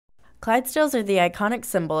Clydesdales are the iconic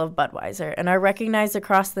symbol of Budweiser and are recognized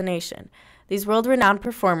across the nation. These world-renowned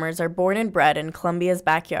performers are born and bred in Columbia's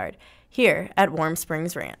backyard, here at Warm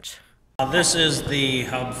Springs Ranch. This is the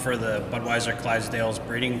hub for the Budweiser Clydesdales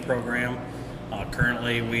breeding program.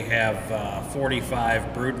 Currently we have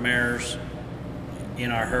 45 brood mares in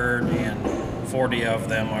our herd, and 40 of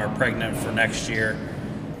them are pregnant for next year.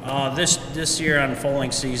 This year on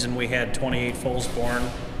foaling season we had 28 foals born,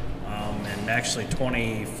 and actually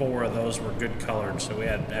 24 of those were good colored, so we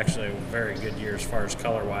had actually a very good year as far as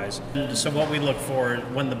color wise. So what we look for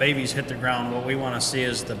when the babies hit the ground, what we want to see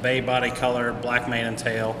is the bay body color, black mane and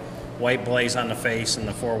tail, white blaze on the face, and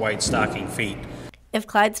the 4 white stocking feet. If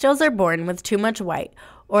Clydesdales are born with too much white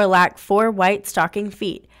or lack 4 white stocking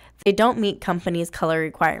feet, they don't meet company's color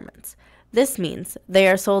requirements. This means they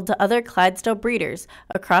are sold to other Clydesdale breeders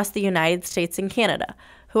across the United States and Canada,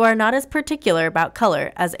 who are not as particular about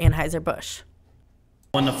color as Anheuser-Busch.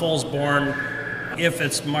 When the foal's born, if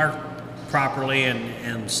it's marked properly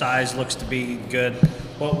and size looks to be good,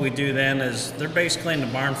 what we do then is they're basically in the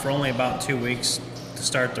barn for only about 2 weeks to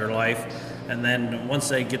start their life. And then once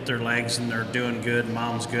they get their legs and they're doing good,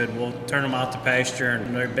 mom's good, we'll turn them out to pasture,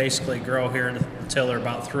 and they basically grow here until they're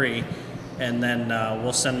about 3. And then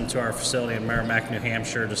we'll send them to our facility in Merrimack, New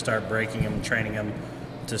Hampshire to start breaking them, training them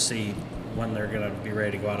to see when they're going to be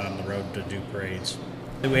ready to go out on the road to do parades.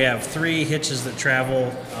 We have 3 hitches that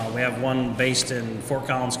travel. We have one based in Fort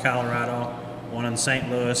Collins, Colorado, one in St.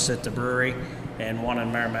 Louis at the brewery, and one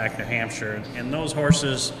in Merrimack, New Hampshire. And those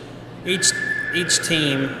horses, each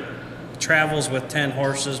team travels with 10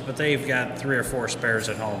 horses, but they've got 3 or 4 spares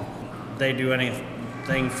at home. They do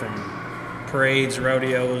anything from parades,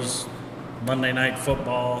 rodeos, Monday night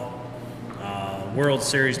football, World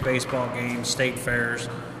Series baseball games, state fairs,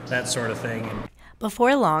 that sort of thing.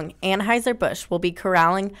 Before long, Anheuser-Busch will be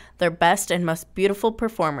corralling their best and most beautiful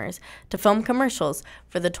performers to film commercials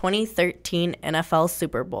for the 2013 NFL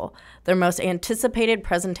Super Bowl, their most anticipated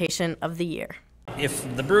presentation of the year.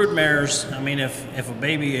 If the brood mares,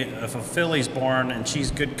 if a filly's born and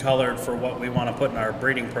she's good colored for what we want to put in our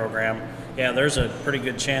breeding program, yeah, there's a pretty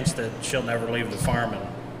good chance that she'll never leave the farm in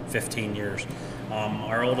 15 years.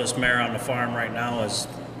 Our oldest mare on the farm right now is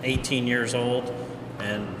 18 years old,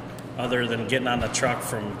 and other than getting on the truck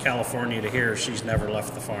from California to here, she's never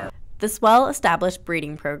left the farm. This well-established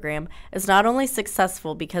breeding program is not only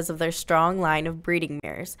successful because of their strong line of breeding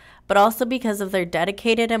mares, but also because of their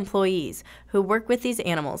dedicated employees who work with these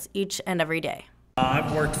animals each and every day.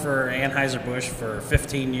 I've worked for Anheuser-Busch for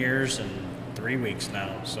 15 years and 3 weeks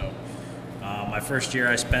now. So my first year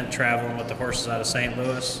I spent traveling with the horses out of St.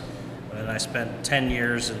 Louis, and then I spent 10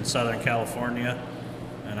 years in Southern California,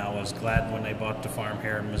 and I was glad when they bought the farm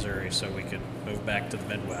here in Missouri so we could move back to the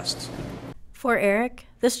Midwest. For Eric,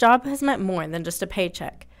 this job has meant more than just a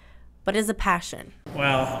paycheck, but is a passion.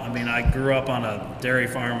 Well, I grew up on a dairy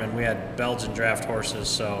farm, and we had Belgian draft horses,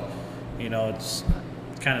 so, it's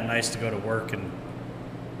kind of nice to go to work and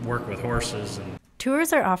work with horses.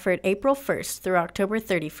 Tours are offered April 1st through October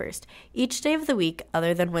 31st, each day of the week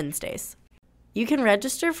other than Wednesdays. You can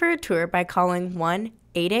register for a tour by calling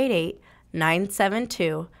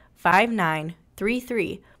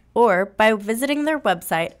 1-888-972-5933 or by visiting their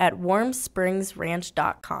website at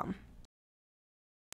warmspringsranch.com.